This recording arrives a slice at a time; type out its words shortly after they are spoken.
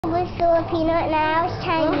was Filipino and I was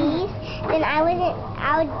Chinese, then I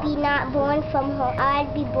would be not born from home.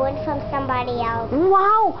 I'd be born from somebody else.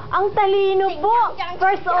 Wow! Ang talino po!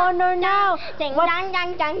 First honor now!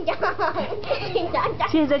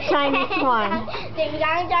 She's a Chinese one.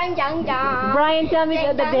 Brian, tell me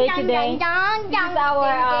the day today. This is our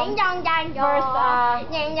first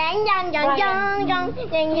Brian.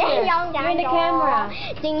 You're in the camera.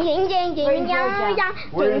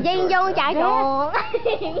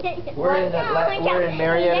 We're in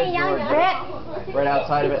Marietta, Georgia. Right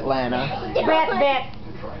outside of Atlanta. Bet.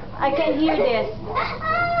 I can hear this.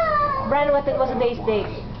 Brian, what's today's date?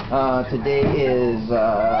 Today is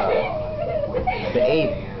the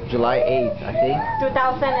 8th, July 8th, I think.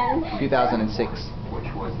 2006.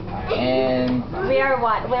 And we are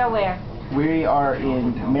what? Where? We are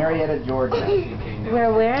in Marietta, Georgia.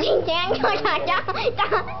 Where?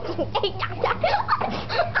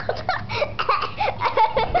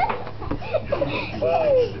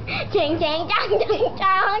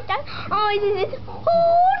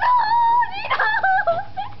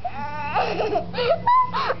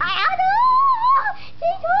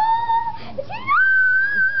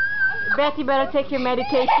 Betty, better take your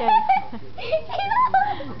medication.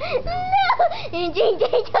 Let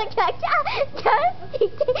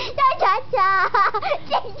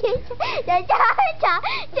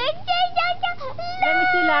me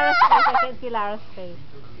see Lara's face. I can see Lara's face.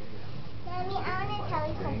 Mommy, I want to tell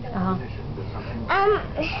you something. Stop it.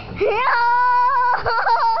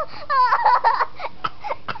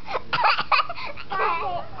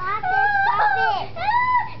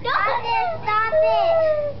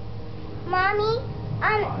 Mommy,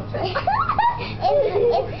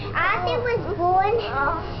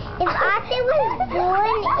 if Arthur was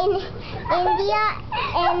born in India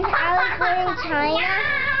and I was born in China,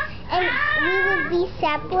 and we would be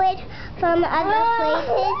separate from other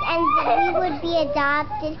places, and we would be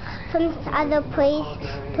adopted from other places,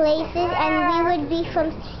 and we would be from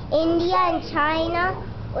India and China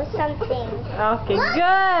or something. Okay,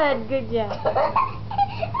 good job.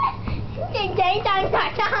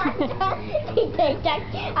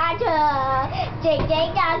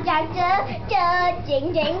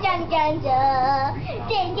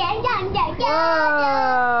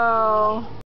 Whoa.